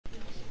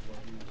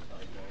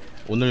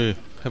오늘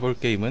해볼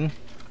게임은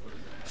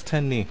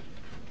스탠리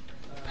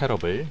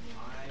패러블.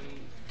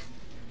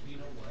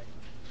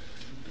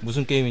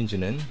 무슨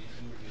게임인지는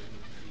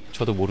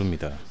저도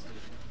모릅니다.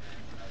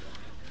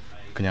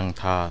 그냥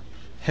다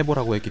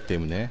해보라고 했기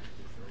때문에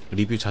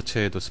리뷰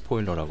자체에도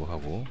스포일러라고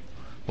하고,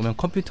 보면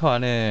컴퓨터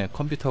안에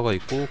컴퓨터가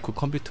있고 그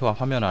컴퓨터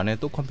화면 안에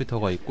또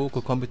컴퓨터가 있고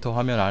그 컴퓨터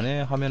화면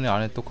안에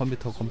또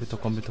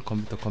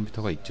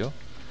컴퓨터가 있죠.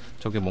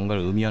 저게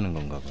뭔가를 의미하는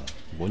건가 봐.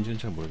 뭔지는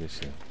잘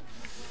모르겠어요.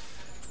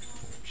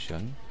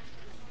 옵션,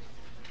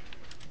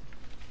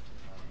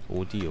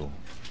 오디오,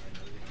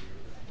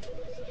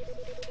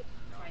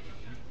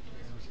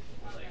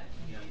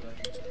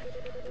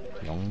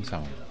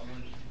 영상,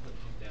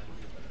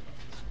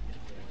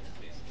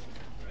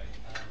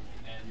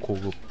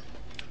 고급,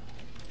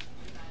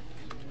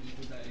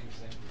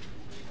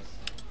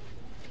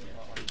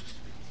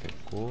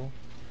 됐고,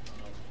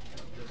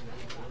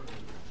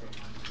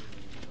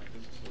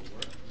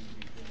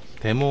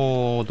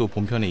 데모도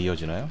본편에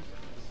이어지나요?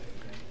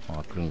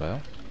 아,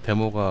 그런가요?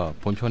 데모가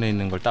본편에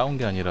있는 걸 따온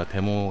게 아니라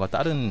데모가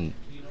다른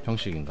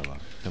형식인가봐.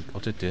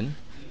 어쨌든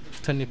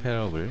스탠리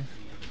패러블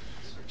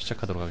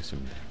시작하도록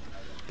하겠습니다.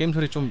 게임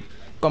소리 좀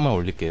조금만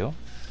올릴게요.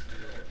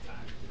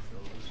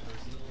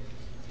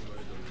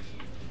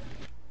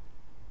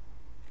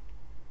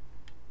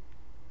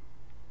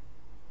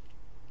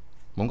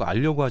 뭔가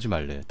알려고 하지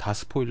말래. 다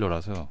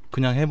스포일러라서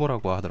그냥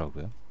해보라고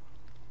하더라고요.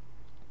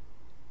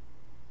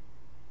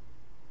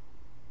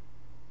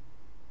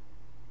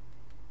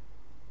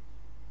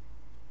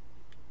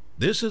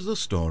 This is the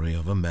story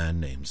of a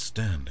man named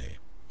Stanley.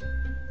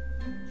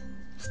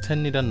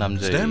 스탠리란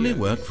남자의 Stanley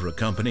worked for a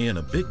company in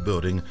a big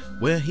building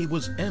where he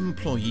was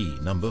employee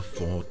number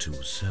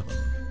 427.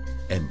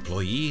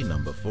 Employee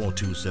number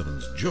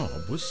 427's job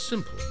was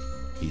simple.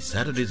 He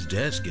sat at his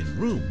desk in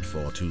room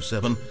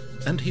 427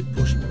 and he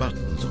pushed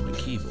buttons on a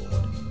keyboard.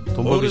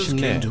 Orders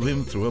came to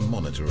him through a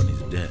monitor on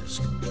his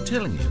desk,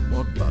 telling him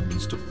what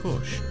buttons to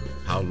push,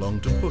 how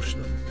long to push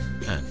them,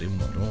 and in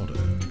what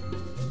order.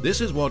 This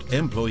is what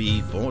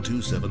employee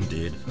 427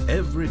 did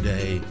every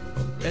day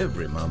of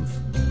every month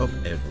of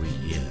every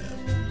year.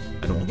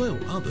 And although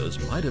others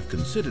might have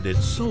considered it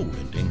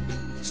soul-rending,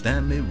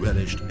 Stanley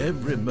relished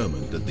every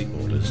moment that the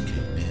orders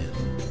came in,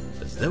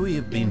 as though he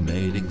had been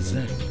made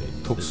exactly.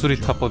 독수리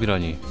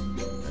타법이라니.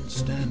 And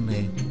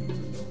Stanley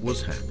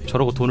was happy.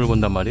 저러고 돈을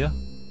번단 말이야?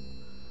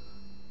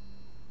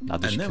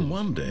 나도 And then 시켜줘.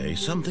 one day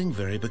something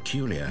very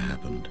peculiar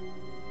happened.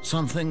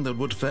 Something that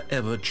would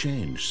forever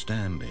change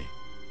Stanley.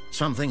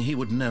 Something he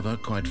would never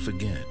quite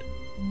forget.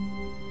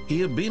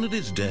 He had been at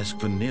his desk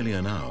for nearly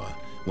an hour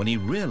when he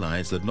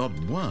realized that not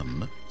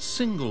one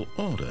single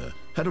order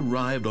had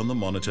arrived on the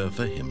monitor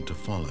for him to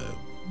follow.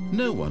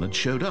 No one had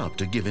showed up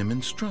to give him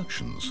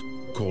instructions,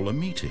 call a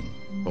meeting,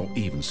 or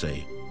even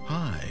say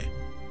hi.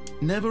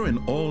 Never in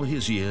all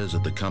his years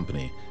at the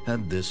company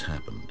had this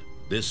happened,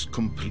 this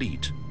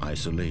complete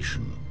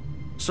isolation.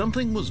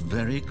 Something was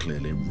very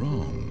clearly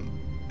wrong.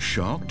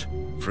 Shocked,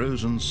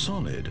 frozen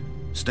solid,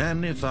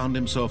 Stanley found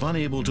himself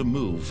unable to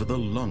move for the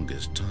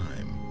longest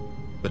time.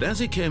 But as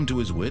he came to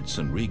his wits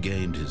and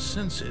regained his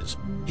senses,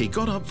 he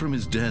got up from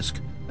his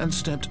desk and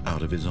stepped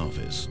out of his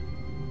office.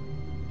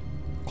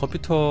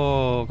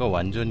 컴퓨터가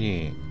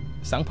완전히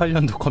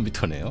쌍팔년도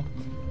컴퓨터네요.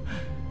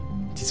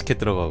 디스켓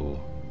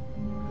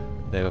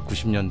들어가고, 내가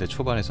 90년대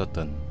초반에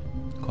썼던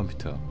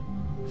컴퓨터.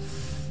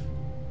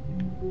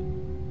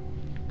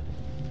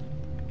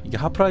 이게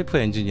하프라이프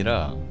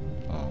엔진이라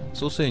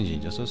소스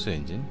엔진이죠. 소스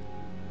엔진.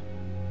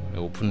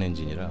 오픈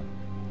엔진이라.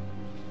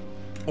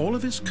 All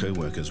of his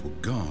co-workers were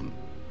gone.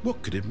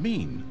 What could it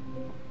mean?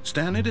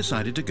 Stanley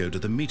decided to go to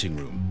the meeting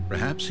room.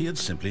 Perhaps he had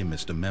simply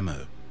missed a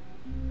memo.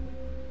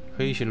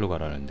 회의실로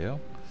가라는데요.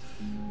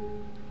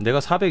 내가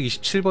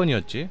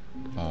 427번이었지.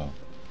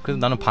 그래서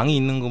나는 방이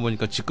있는 거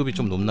보니까 직급이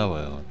좀 높나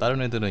봐요.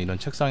 다른 애들은 이런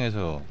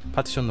책상에서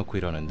파티션 놓고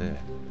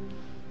일하는데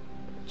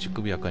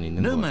직급이 약간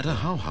있는 거 같아요. No matter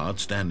how hard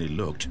Stanley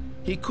looked,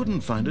 he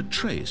couldn't find a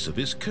trace of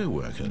his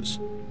co-workers.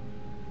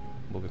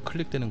 뭐 왜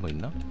클릭되는 거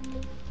있나?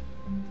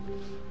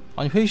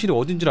 아니 회의실이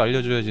어딘지를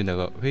알려줘야지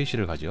내가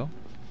회의실을 가죠.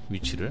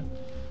 위치를.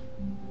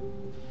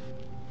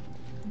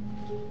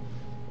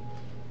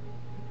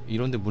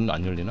 이런데 문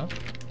안 열리나?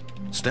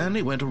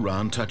 Stanley went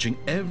around touching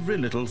every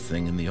little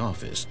thing in the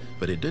office,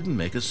 but it didn't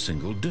make a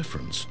single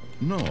difference,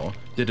 nor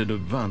did it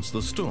advance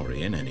the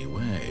story in any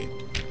way.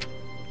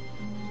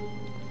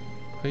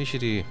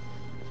 회의실이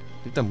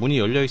일단 문이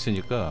열려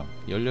있으니까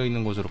열려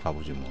있는 곳으로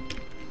가보지 뭐.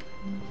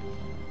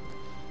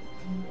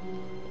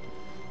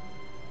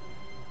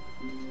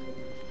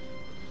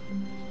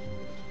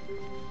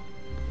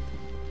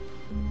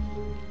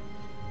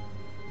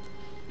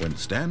 When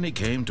Stanley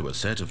came to a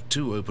set of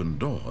two open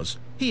doors,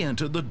 he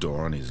entered the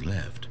door on his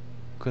left.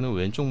 그는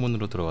왼쪽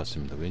문으로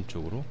들어갔습니다.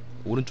 왼쪽으로.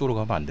 오른쪽으로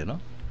가면 안 되나?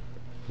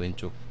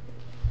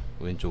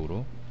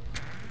 왼쪽으로.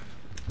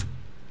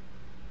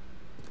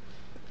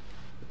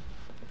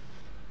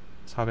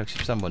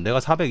 413번. 내가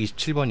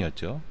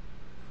 427번이었죠.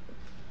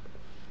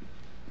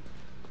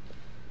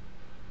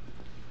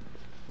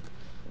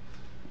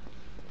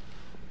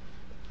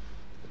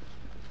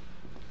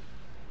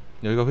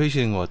 여기가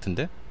회의실인 것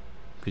같은데?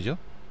 그죠?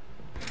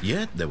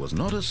 Yet there was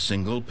not a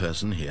single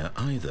person here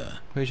either.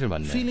 회의실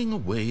맞네. Feeling a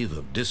wave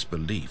of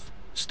disbelief,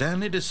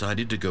 Stanley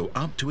decided to go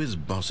up to his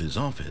boss's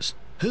office,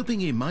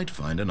 hoping he might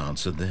find an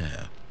answer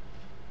there.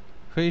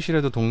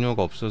 회의실에도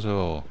동료가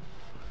없어서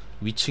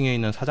위층에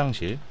있는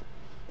사장실.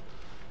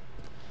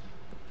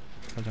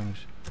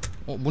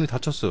 문이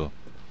닫혔어.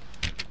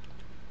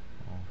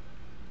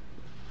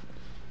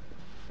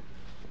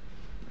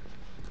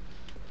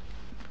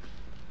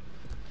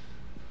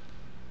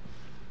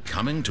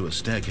 Coming to a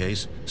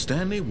staircase,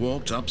 Stanley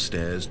walked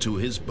upstairs to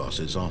his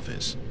boss's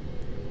office.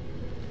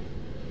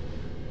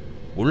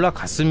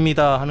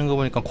 올라갔습니다 하는 거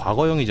보니까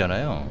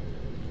과거형이잖아요.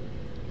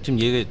 지금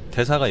얘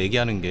대사가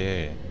얘기하는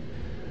게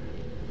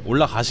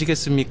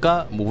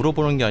올라가시겠습니까? 뭐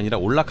물어보는 게 아니라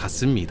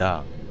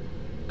올라갔습니다.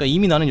 그러니까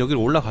이미 나는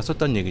여기를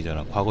올라갔었다는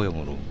얘기잖아.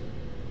 과거형으로.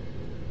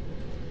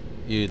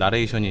 이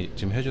나레이션이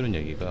지금 해주는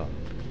얘기가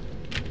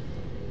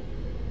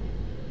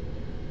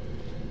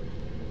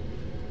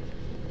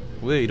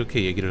왜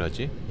이렇게 얘기를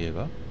하지?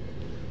 얘가?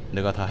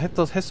 내가 다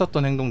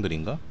했었던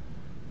행동들인가?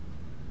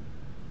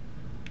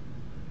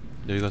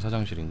 여기가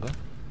사장실인가?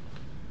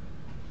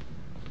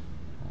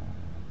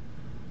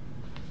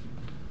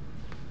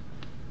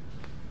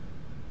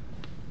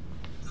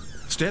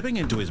 Stepping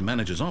into his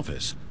manager's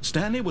office,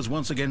 Stanley was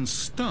once again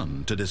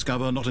stunned to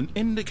discover not an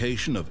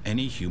indication of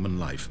any human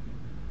life.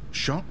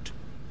 Shocked,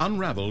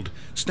 unraveled,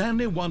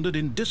 Stanley wondered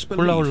in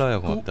disbelief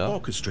who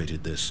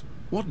orchestrated this.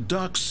 What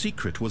dark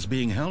secret was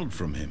being held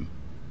from him?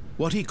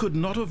 What he could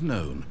not have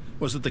known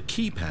was that the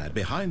keypad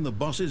behind the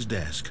boss's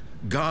desk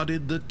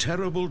guarded the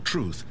terrible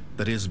truth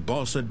that his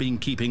boss had been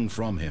keeping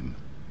from him.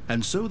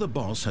 And so the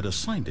boss had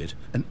assigned it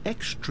an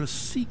extra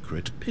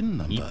secret PIN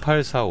number.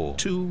 2845.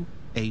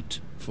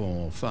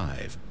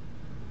 2845.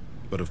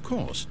 But of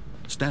course,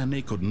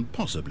 Stanley couldn't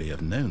possibly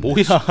have known 뭐야?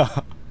 this.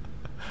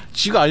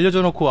 지가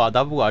알려줘 놓고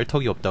나보고 알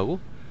턱이 없다고?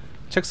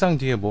 책상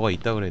뒤에 뭐가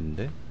있다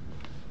그랬는데?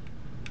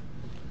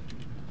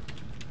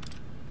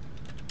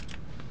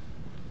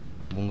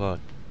 뭔가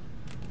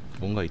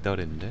있다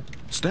그랬는데?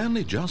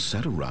 Stanley just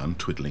sat around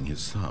twiddling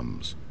his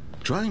thumbs.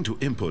 Trying to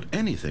input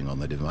anything on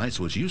the device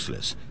was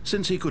useless,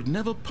 since he could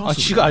never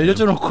possibly 지가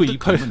알려줘 놓고 the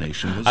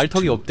combination was 알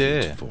턱이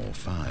없대.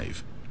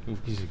 2845.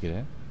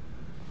 웃기시기네.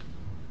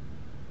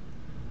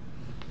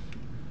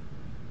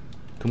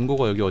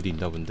 금고가 여기 어디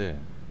있나 본데.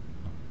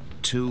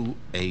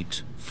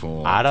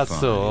 2845.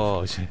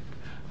 알았어.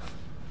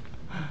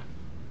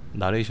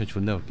 나레이션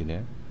존나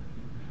웃기네.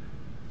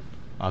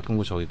 아,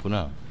 금고 저기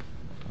있구나.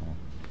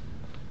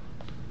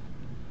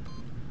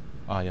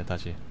 아, 야,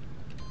 다시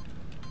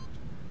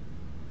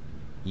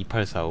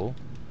 2845.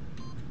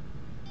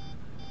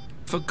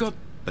 Forgot,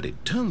 but it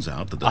turns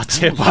out that the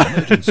제발.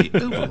 emergency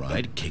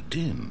override kicked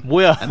in.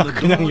 뭐야? And the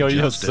그냥 door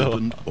just 열렸어.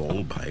 opened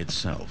all by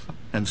itself.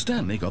 And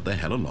Stanley got the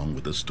hell along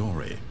with the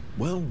story.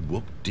 Well,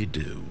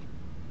 whoop-de-doo.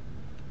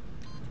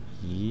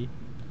 2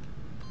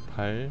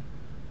 8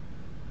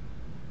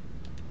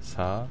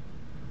 4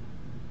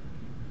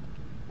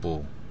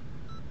 5.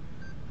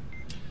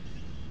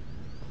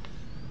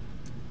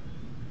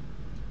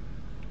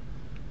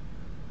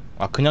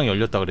 아, 그냥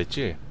열렸다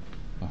그랬지?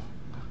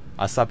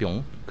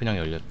 아싸병. 그냥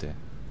열렸대.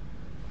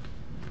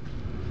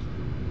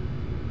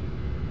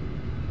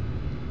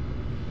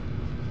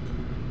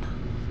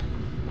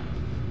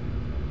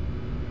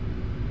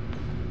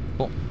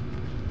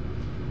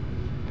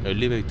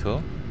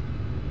 엘리베이터.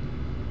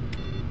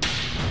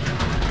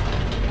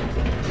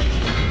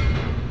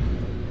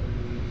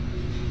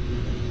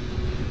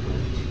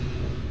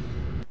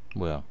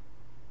 뭐야?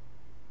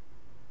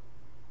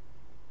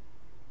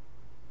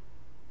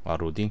 아,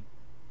 로딩?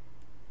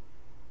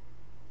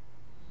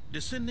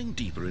 Descending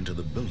deeper into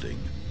the building,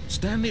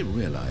 Stanley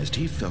realized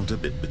he felt a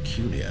bit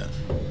peculiar.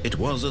 It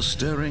was a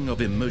stirring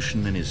of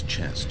emotion in his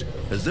chest,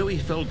 as though he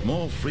felt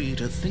more free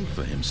to think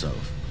for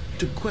himself,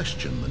 to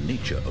question the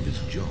nature of his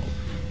job.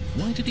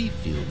 Why did he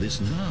feel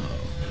this now,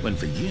 when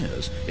for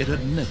years it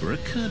had never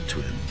occurred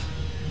to him?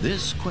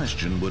 This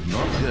question would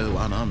not go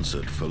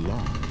unanswered for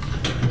long.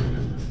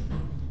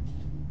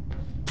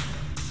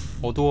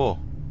 어두워.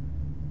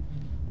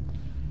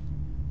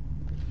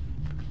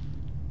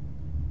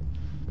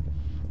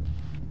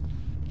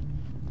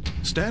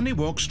 Stanley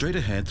walked straight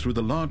ahead through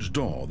the large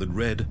door that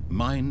read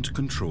Mind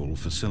Control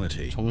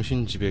Facility.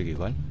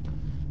 정신지배기관?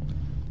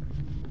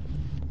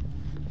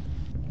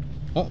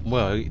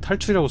 뭐야, 여기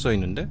탈출이라고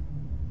써있는데?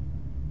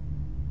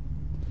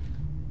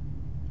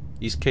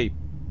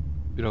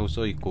 Escape이라고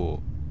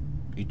써있고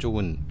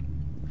이쪽은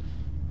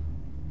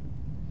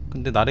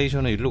근데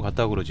나레이션은 일로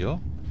갔다고 그러죠?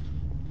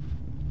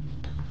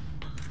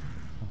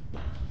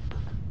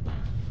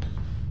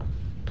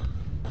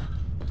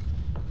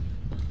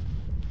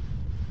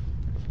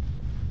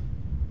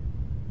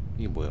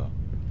 이게 뭐야?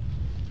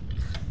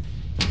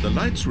 The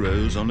lights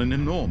rose on an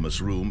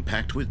enormous room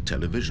packed with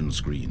television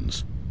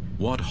screens.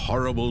 What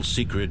horrible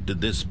secret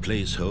did this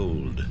place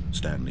hold?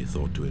 Stanley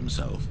thought to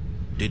himself.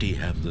 Did he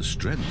have the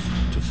strength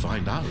to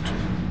find out?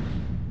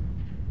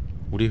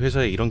 우리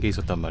회사에 이런 게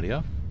있었단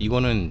말이야?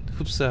 이거는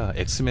흡사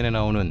엑스맨에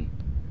나오는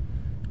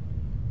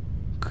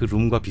그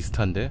룸과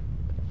비슷한데?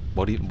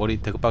 머리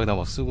대급박에다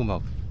막 쓰고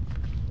막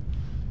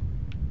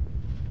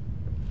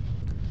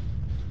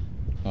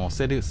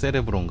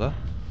세레브론가?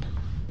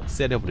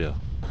 세레브려.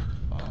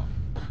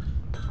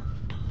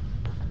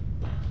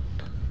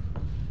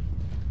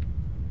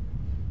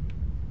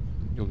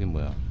 여긴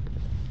뭐야?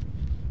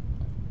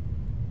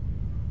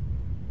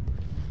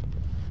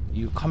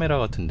 이거 카메라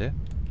같은데?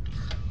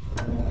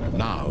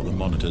 Now the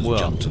monitors 뭐야?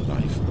 jumped to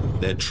life,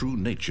 their true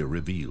nature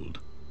revealed.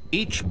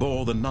 Each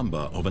bore the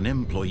number of an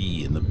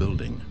employee in the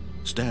building,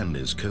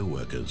 Stanley's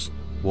co-workers.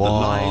 The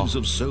와. lives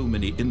of so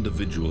many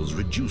individuals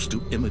reduced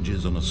to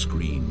images on a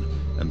screen,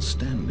 and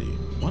Stanley,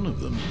 one of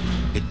them,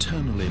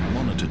 eternally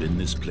monitored in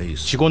this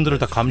place. 직원들을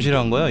다 감시를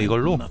한 거야,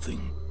 이걸로?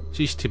 Nothing.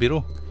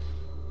 CCTV로?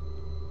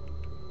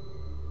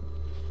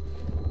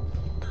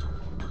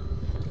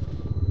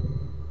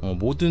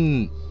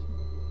 모든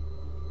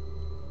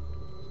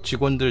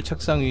직원들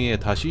책상 위에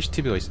다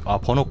CCTV가 있어. 아,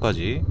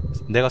 번호까지.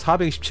 내가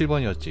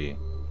 427번이었지.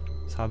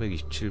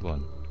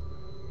 427번.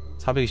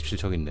 427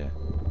 저긴데.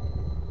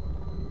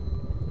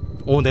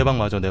 오, 내 방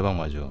맞아, 내 방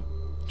맞아.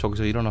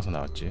 저기서 일어나서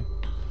나왔지.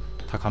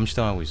 다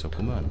감시당하고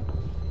있었구만.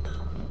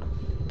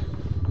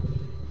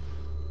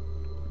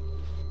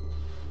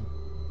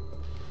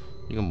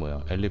 이건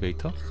뭐야?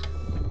 엘리베이터?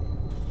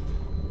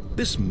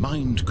 This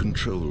mind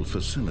control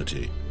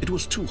facility, it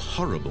was too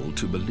horrible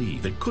to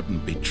believe. It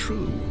couldn't be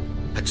true.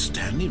 Had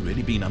Stanley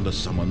really been under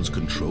someone's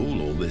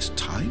control all this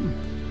time?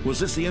 Was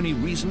this the only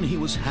reason he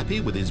was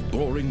happy with his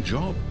boring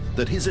job?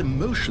 That his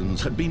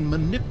emotions had been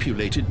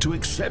manipulated to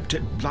accept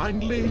it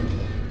blindly?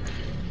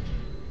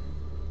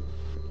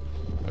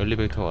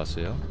 엘리베이터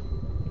왔어요.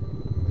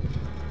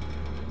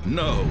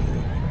 No.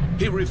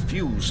 He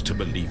refused to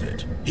believe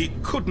it. He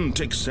couldn't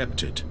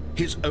accept it.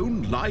 His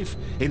own life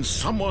in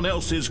someone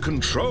else's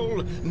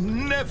control?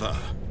 Never!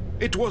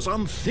 It was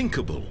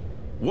unthinkable.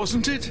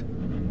 Wasn't it?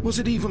 Was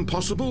it even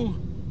possible?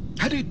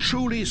 Had he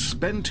truly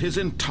spent his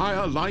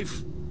entire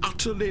life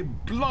utterly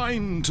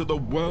blind to the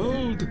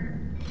world?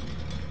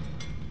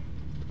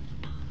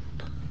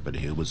 But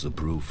here was the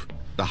proof.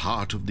 The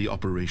heart of the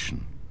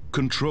operation.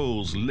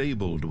 Controls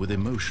labeled with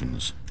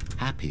emotions.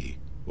 Happy,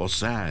 or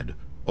sad,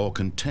 or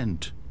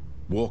content.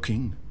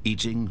 Walking,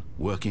 eating,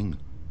 working.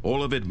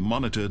 All of it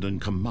monitored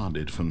and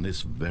commanded from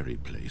this very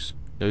place.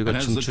 And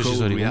as the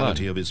cold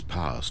reality of his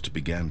past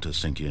began to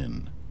sink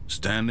in,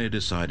 Stanley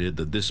decided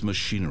that this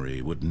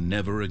machinery would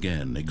never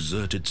again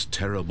exert its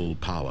terrible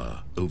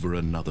power over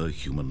another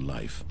human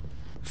life.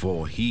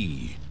 For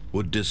he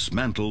would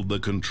dismantle the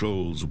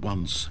controls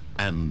once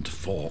and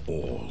for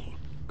all.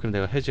 그럼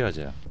내가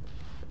해제하자.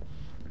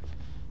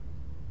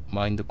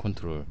 마인드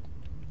컨트롤.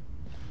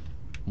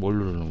 뭘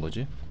누르는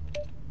거지?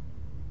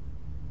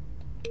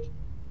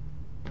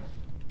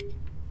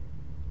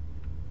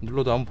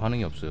 눌러도 아무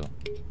반응이 없어요.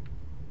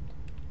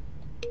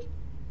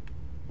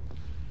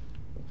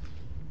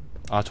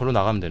 아, 저로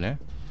나가면 되네.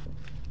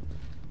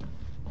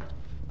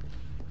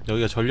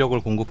 여기가 전력을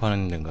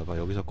공급하는 데인가봐.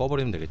 여기서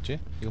꺼버리면 되겠지?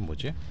 이건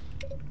뭐지?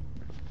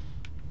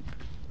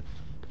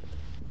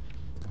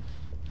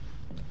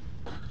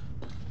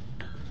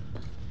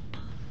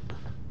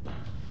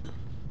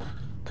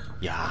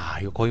 야,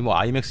 이거 거의 뭐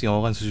아이맥스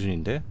영화관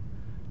수준인데?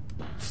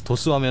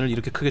 도스 화면을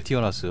이렇게 크게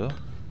띄워놨어요.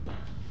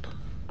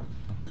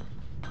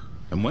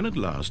 And when at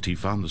last he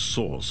found the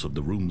source of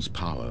the room's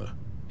power,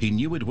 he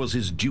knew it was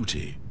his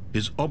duty,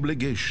 his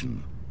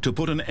obligation, to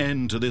put an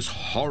end to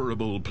this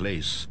horrible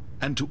place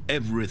and to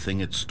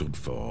everything it stood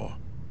for.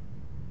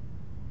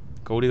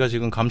 그러니까 우리가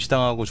지금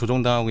감시당하고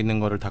조종당하고 있는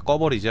거를 다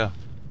꺼버리자.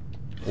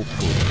 오프.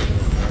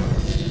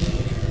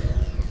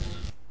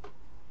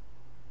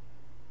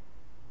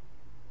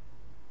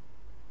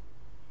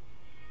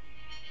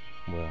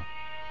 뭐야?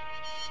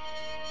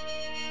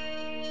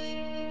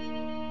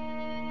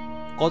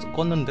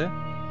 껐는데?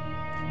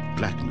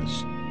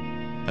 Blackness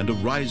and a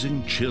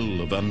rising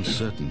chill of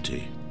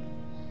uncertainty.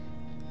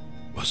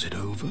 Was it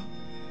over?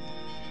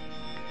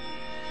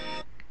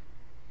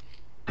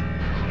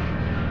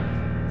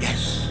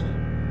 Yes.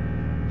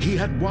 He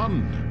had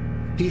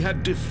won. He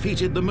had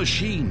defeated the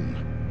machine,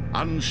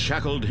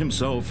 unshackled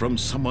himself from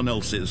someone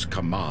else's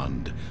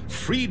command.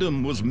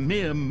 Freedom was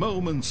mere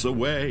moments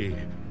away.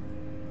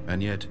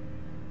 And yet,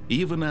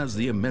 even as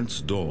the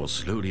immense door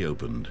slowly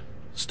opened,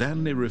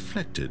 Stanley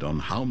reflected on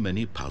how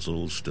many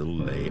puzzles still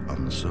lay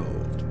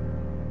unsolved.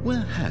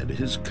 Where had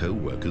his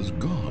co-workers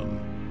gone?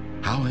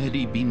 How had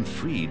he been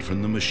freed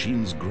from the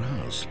machine's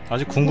grasp?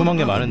 아직 궁금한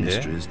게 What other 많은데.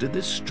 mysteries did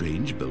this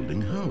strange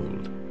building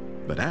hold?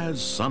 But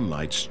as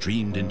sunlight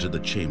streamed into the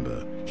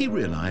chamber, he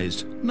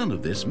realized none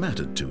of this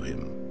mattered to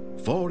him,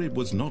 for it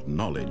was not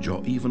knowledge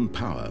or even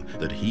power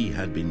that he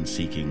had been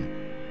seeking,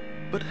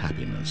 but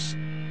happiness.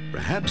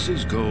 Perhaps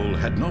his goal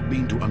had not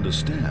been to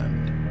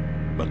understand,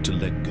 but to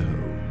let go.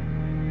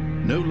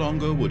 No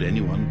longer would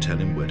anyone tell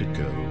him where to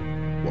go,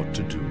 what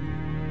to do,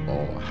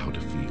 or how to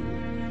feel.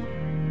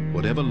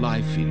 Whatever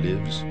life he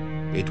lives,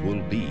 it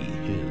will be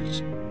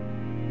his.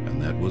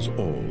 And that was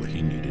all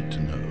he needed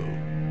to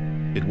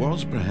know. It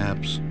was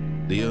perhaps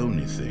the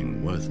only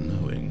thing worth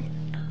knowing.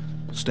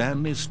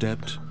 Stanley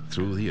stepped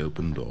through the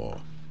open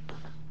door.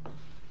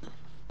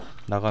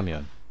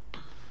 나가면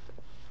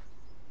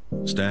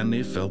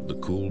Stanley felt the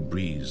cool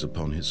breeze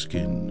upon his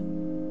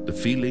skin, the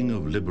feeling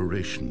of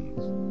liberation,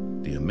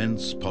 the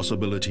immense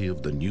possibility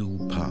of the new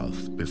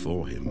path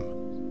before him.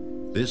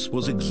 This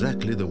was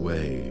exactly the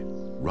way,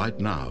 right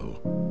now,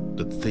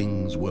 that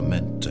things were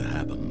meant to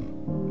happen.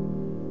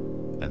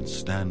 And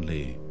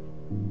Stanley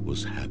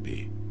was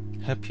happy.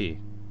 해피.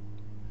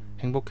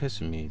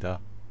 행복했습니다.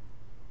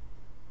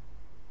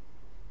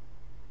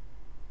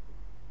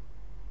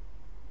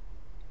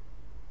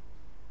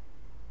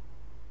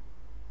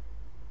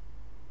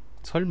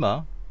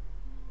 설마?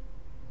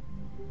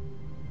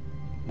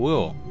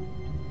 뭐야?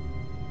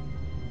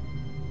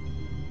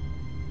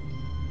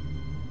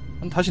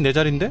 다시 내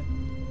자리인데?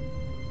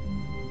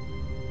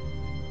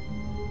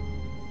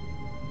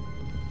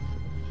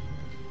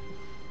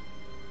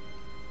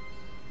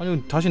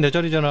 아니 다시 내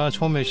자리잖아.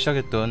 처음에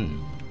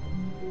시작했던.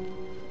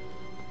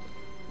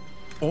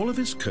 All of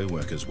his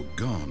co-workers were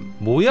gone.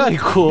 뭐야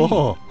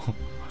이거?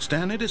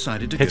 Stanley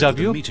decided to go to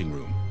the 대자뷰? meeting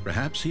room.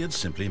 Perhaps he had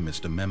simply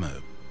missed a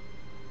memo.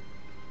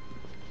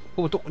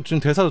 지금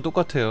대사도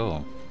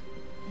똑같아요.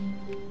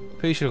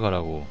 회의실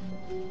가라고.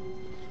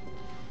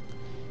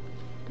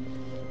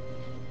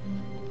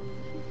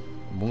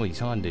 뭔가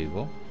이상한데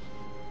이거?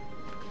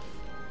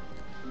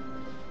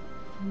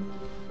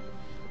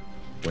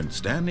 When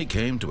Stanley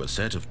came to a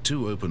set of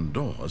two open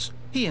doors,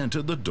 he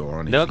entered the door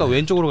on his 내가 아까 left.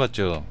 왼쪽으로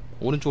갔죠.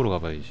 오른쪽으로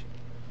가봐야지.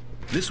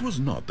 This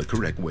was not the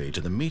correct way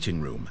to the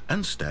meeting room,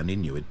 and Stanley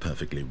knew it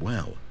perfectly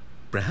well.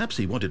 Perhaps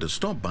he wanted to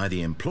stop by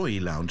the employee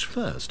lounge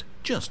first,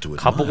 just to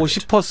admire 가보고 it.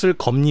 싶었을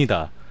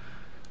겁니다.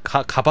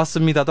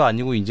 가봤습니다도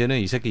아니고 이제는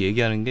이 새끼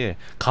얘기하는 게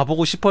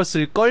가보고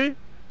싶었을 걸?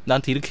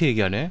 나한테 이렇게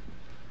얘기하네.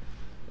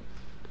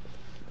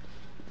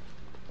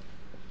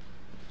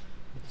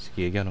 이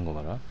새끼 얘기하는 거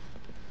봐라.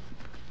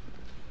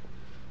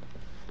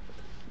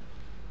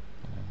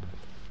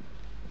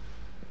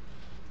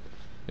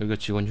 여기가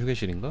직원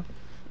휴게실인가?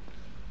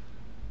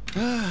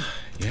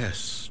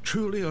 Yes,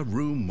 truly a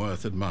room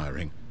worth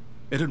admiring.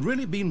 It had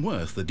really been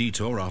worth the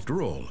detour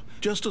after all,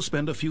 just to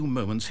spend a few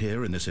moments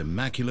here in this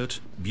immaculate,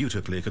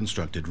 beautifully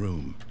constructed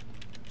room.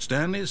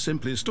 Stanley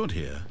simply stood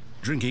here,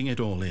 drinking it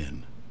all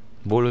in.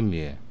 뭘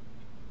의미해?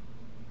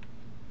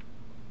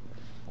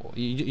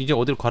 이제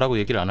어딜 가라고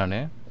얘기를 안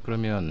하네?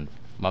 그러면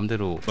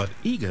맘대로. But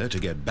eager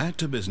to get back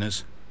to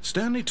business,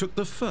 Stanley took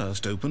the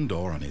first open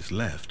door on his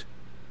left.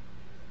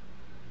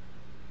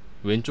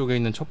 왼쪽에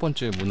있는 첫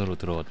번째 문으로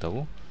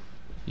들어갔다고?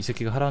 이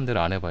새끼가 하라는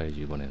대로 안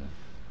해봐야지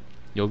이번에는.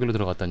 여기로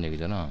들어갔다는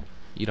얘기잖아.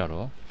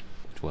 일하러.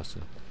 좋았어.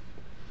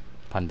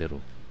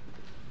 반대로.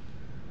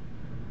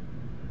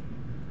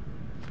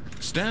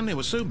 Stanley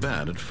was so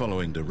bad at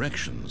following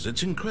directions,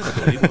 it's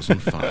incredible he wasn't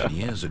fired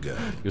years ago.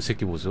 요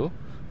새끼 보소.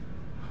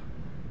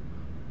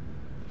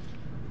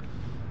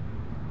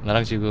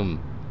 나랑 지금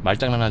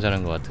말장난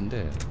하자는 것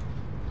같은데.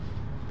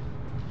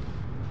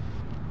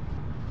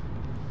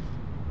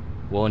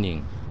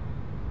 워닝.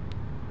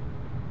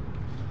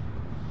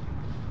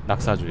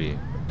 낙사주의.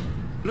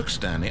 Look,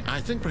 Stanley,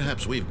 I think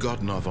perhaps we've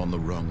gotten off on the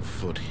wrong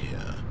foot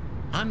here.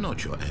 I'm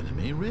not your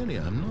enemy, really,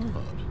 I'm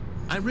not.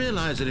 I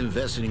realize that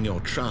investing your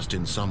trust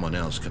in someone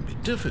else can be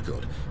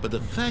difficult, but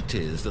the fact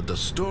is that the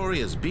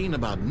story has been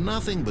about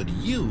nothing but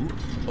you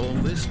all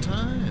this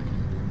time.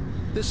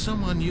 There's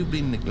someone you've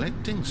been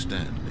neglecting,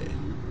 Stanley.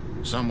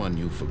 Someone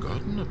you've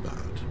forgotten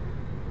about.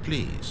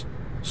 Please,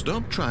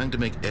 stop trying to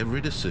make every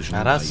decision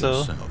by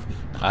yourself.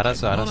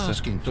 알았어.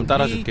 좀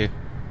따라줄게.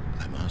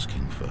 I'm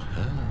asking for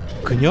her.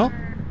 그녀?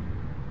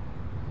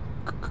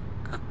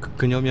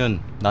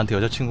 그녀면 나한테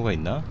여자친구가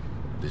있나?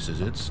 This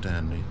is it,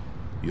 Stanley.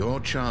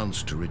 Your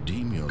chance to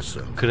redeem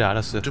yourself. 그래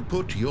알았어. To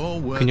put your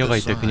work 그녀가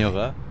있대. aside.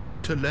 그녀가.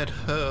 To let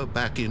her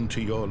back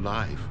into your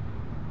life.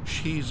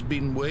 She's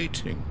been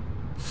waiting.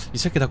 이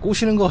새끼 다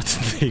꼬시는 것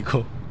같은데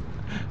이거.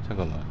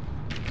 잠깐만.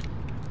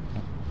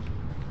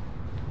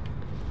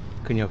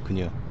 그녀.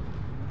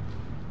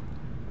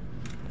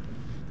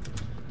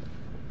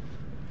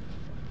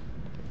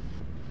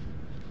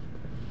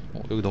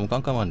 여기 너무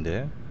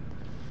깜깜한데.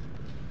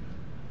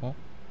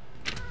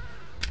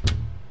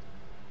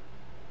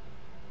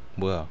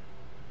 뭐야?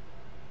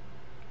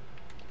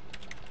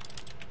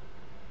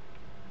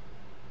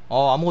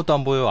 아무것도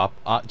안 보여.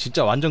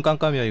 진짜 완전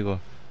깜깜이야 이거.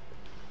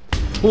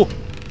 오!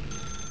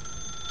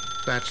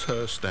 That's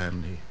her,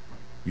 Stanley.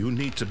 You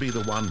need to be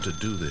the one to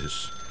do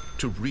this.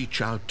 To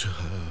reach out to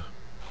her.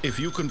 If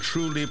you can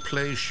truly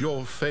place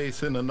your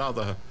faith in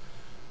another,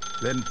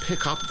 then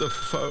pick up the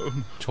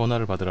phone.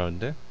 전화를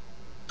받으라는데?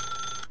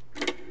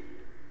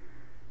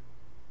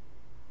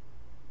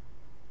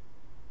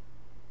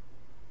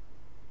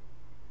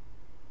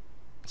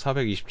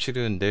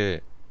 (427은)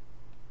 내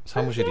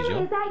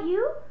사무실이죠. Is that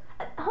you?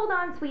 Hold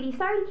on, sweetie.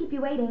 Sorry to keep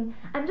you waiting.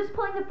 I'm just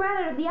pulling the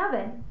bread out of the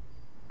oven.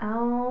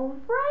 All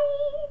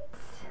right.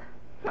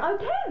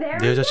 Okay, there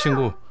내 we go.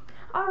 여자친구.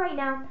 All right,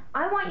 now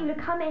I want you to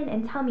come in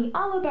and tell me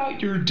all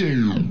about Your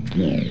damn.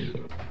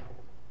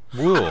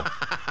 뭐야?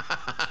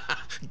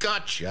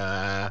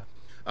 Gotcha.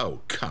 Oh,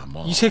 come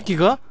on. 이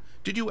새끼가?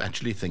 Did you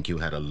actually think you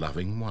had a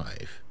loving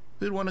wife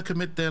who'd want to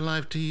commit their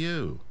life to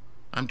you?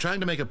 I'm trying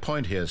to make a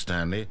point here,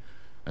 Stanley.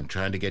 I'm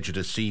trying to get you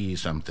to see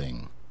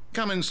something.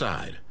 Come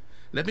inside.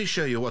 Let me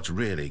show you what's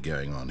really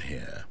going on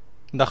here.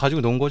 나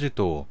가지고 논 거지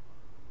또.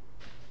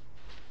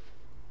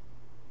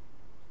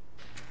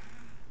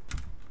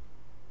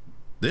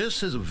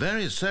 This is a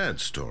very sad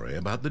story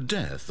about the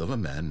death of a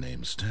man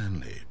named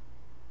Stanley.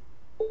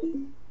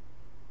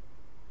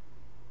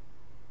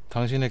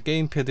 당신의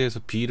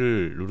게임패드에서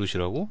B를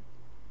누르시라고?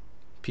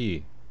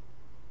 B.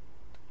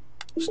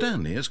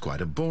 Stanley is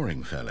quite a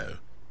boring fellow.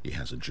 He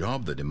has a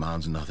job that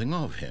demands nothing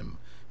of him,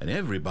 and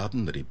every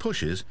button that he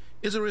pushes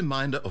is a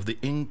reminder of the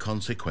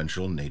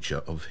inconsequential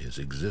nature of his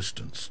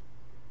existence.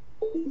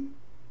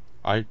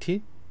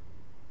 RT?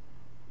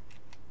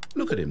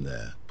 Look at him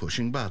there,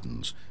 pushing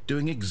buttons,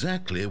 doing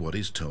exactly what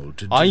he's told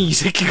to do. 아니 이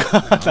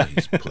새끼가. Now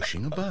he's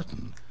pushing a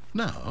button.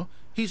 Now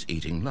he's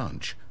eating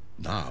lunch.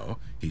 Now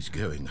he's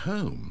going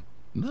home.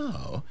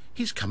 Now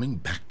he's coming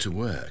back to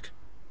work.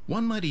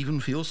 One might even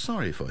feel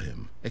sorry for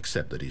him,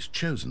 except that he's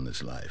chosen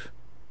this life.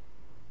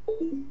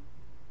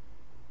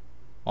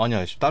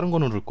 아니야, 다른 거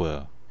누를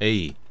거야.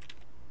 A,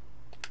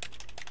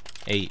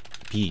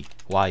 B,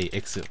 Y,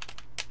 X.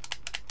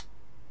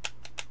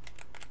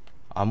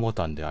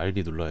 아무것도 안 돼.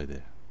 RB 눌러야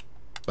돼.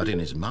 But in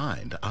his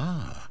mind,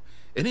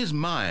 in his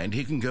mind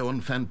he can go on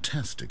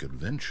fantastic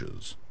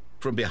adventures.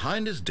 From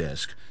behind his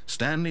desk,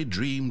 Stanley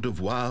dreamed of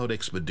wild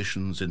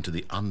expeditions into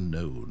the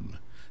unknown,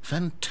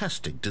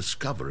 fantastic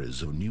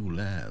discoveries of new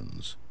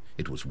lands.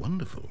 It was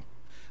wonderful.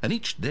 And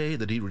each day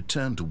that he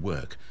returned to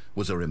work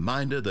was a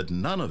reminder that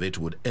none of it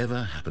would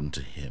ever happen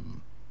to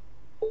him.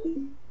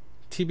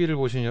 TV를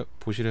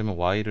보시려면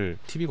Y를,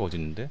 TV가 어디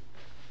있는데?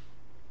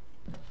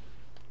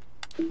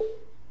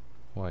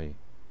 Y.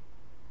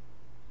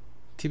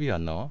 TV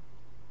안 나와?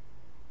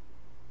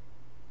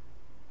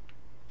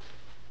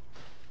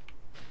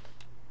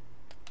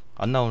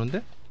 안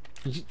나오는데?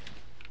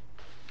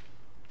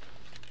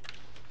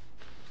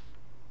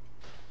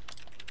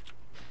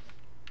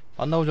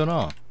 안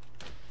나오잖아.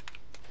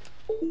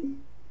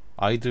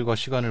 아이들과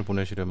시간을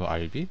보내시려면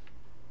RB?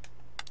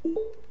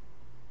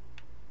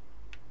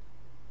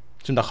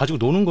 지금 나 가지고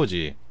노는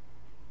거지.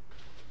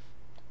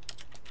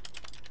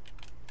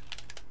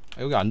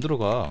 여기 안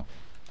들어가.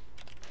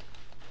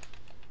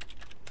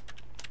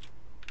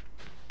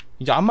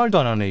 이제 아무 말도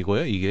안 하네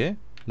이거요? 이게?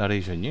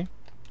 나레이션이?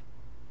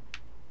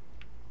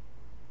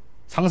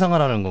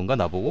 상상하라는 건가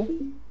나보고?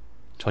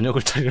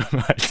 저녁을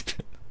차리려면 알지.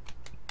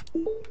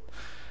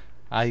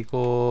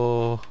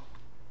 아이고.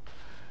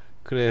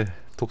 그래,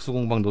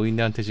 독수공방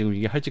노인네한테 지금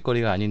이게 할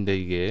짓거리가 아닌데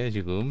이게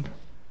지금.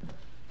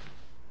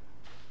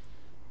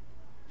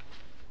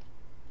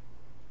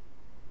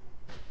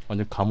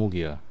 완전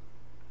감옥이야.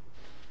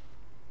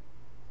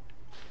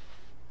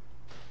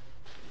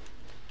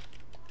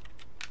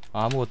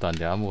 아무것도 안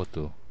돼,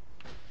 아무것도.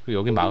 그리고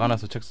여기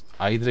막아놔서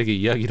아이들에게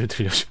이야기를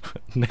들려줘.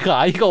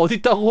 내가 아이가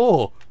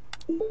어딨다고!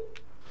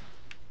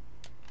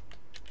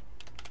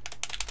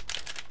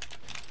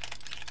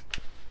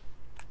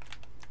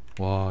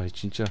 와,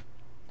 진짜.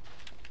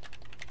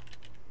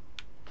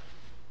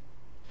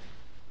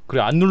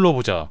 그래, 안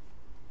눌러보자.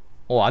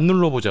 안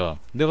눌러보자.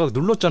 내가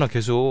눌렀잖아,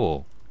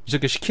 계속. 이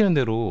새끼 시키는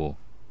대로.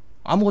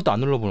 아무것도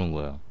안 눌러보는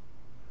거야.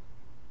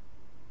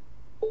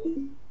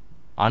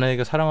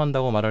 아내에게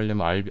사랑한다고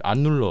말하려면 안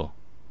눌러.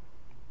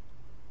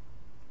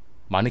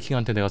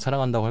 마네킹한테 내가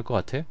사랑한다고 할 것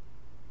같아?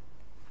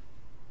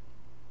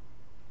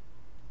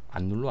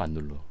 안 눌러, 안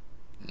눌러.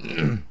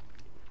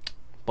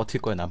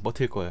 버틸 거야, 난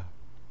버틸 거야.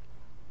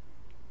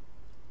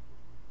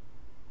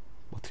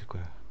 버틸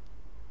거야.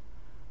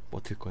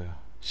 버틸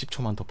거야.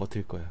 10초만 더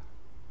버틸 거야.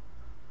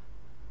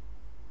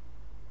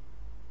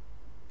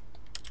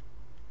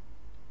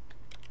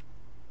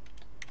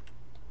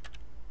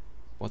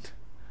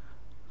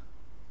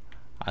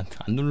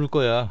 안 누를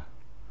거야.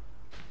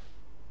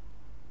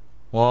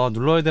 와,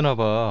 눌러야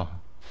되나봐.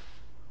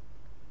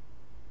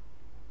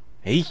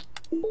 에이!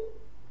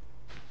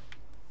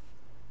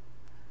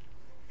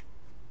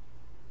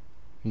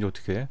 이제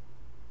어떻게 해?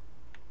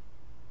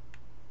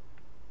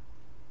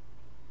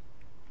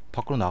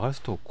 밖으로 나갈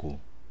수도 없고.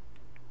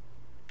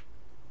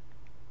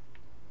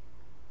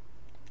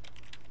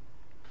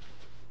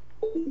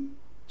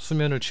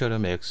 수면을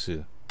취하려면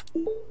X.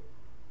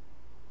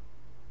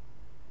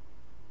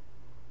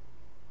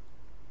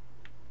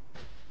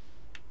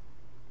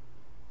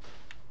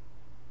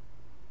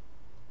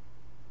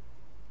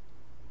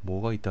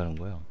 뭐가 있다는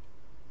거야?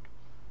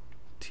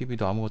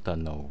 TV도 아무것도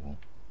안 나오고.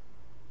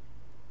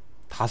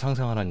 다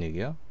상상하란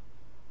얘기야?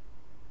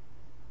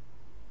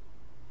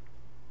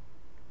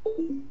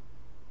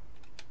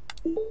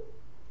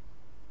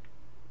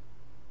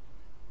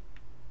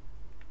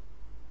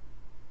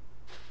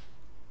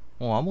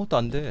 아무것도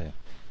안 돼.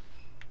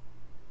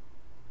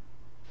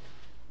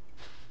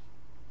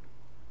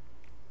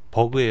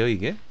 버그예요,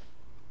 이게?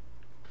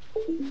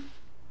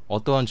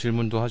 어떠한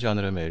질문도 하지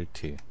않으려면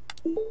LT.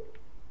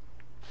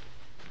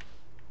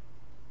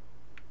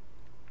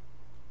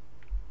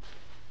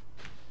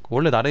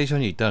 원래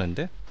나레이션이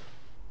있다는데?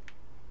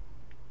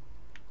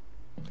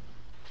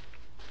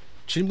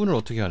 질문을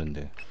어떻게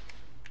하는데?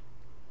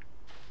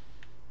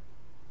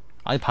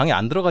 아니 방에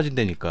안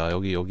들어가진다니까.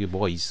 여기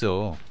뭐가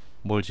있어.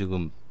 뭘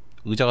지금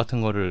의자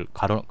같은 거를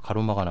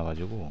가로막아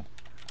놔가지고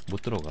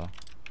못 들어가.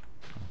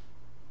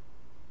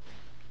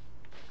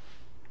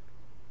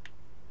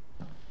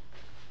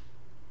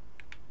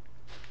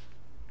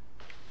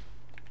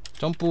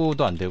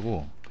 점프도 안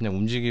되고 그냥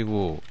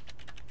움직이고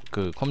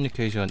그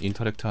커뮤니케이션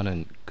인터랙트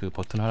하는 그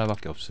버튼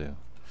하나밖에 없어요.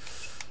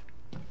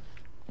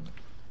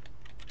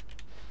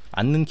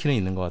 앉는 키는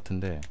있는 것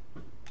같은데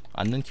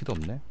앉는 키도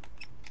없네.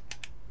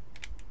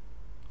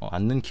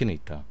 앉는 키는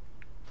있다.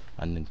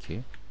 앉는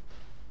키.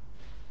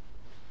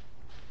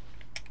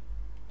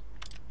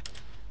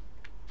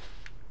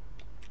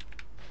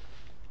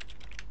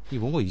 이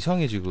뭔가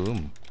이상해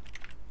지금.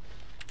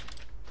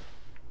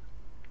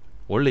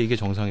 원래 이게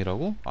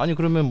정상이라고? 아니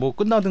그러면 뭐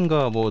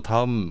끝나든가 뭐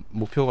다음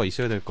목표가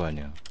있어야 될 거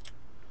아니야.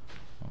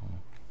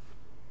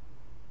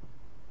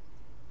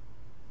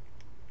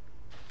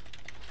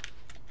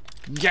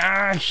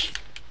 야!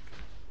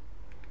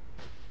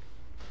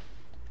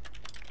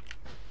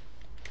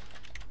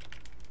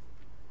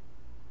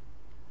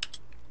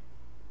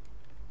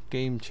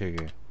 게임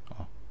체계.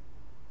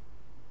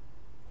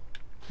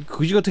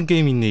 그지 같은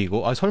게임이 있네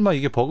이거. 아 설마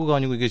이게 버그가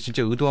아니고 이게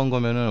진짜 의도한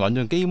거면은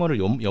완전 게이머를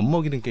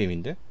엿먹이는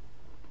게임인데?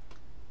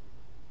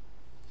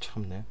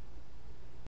 참네.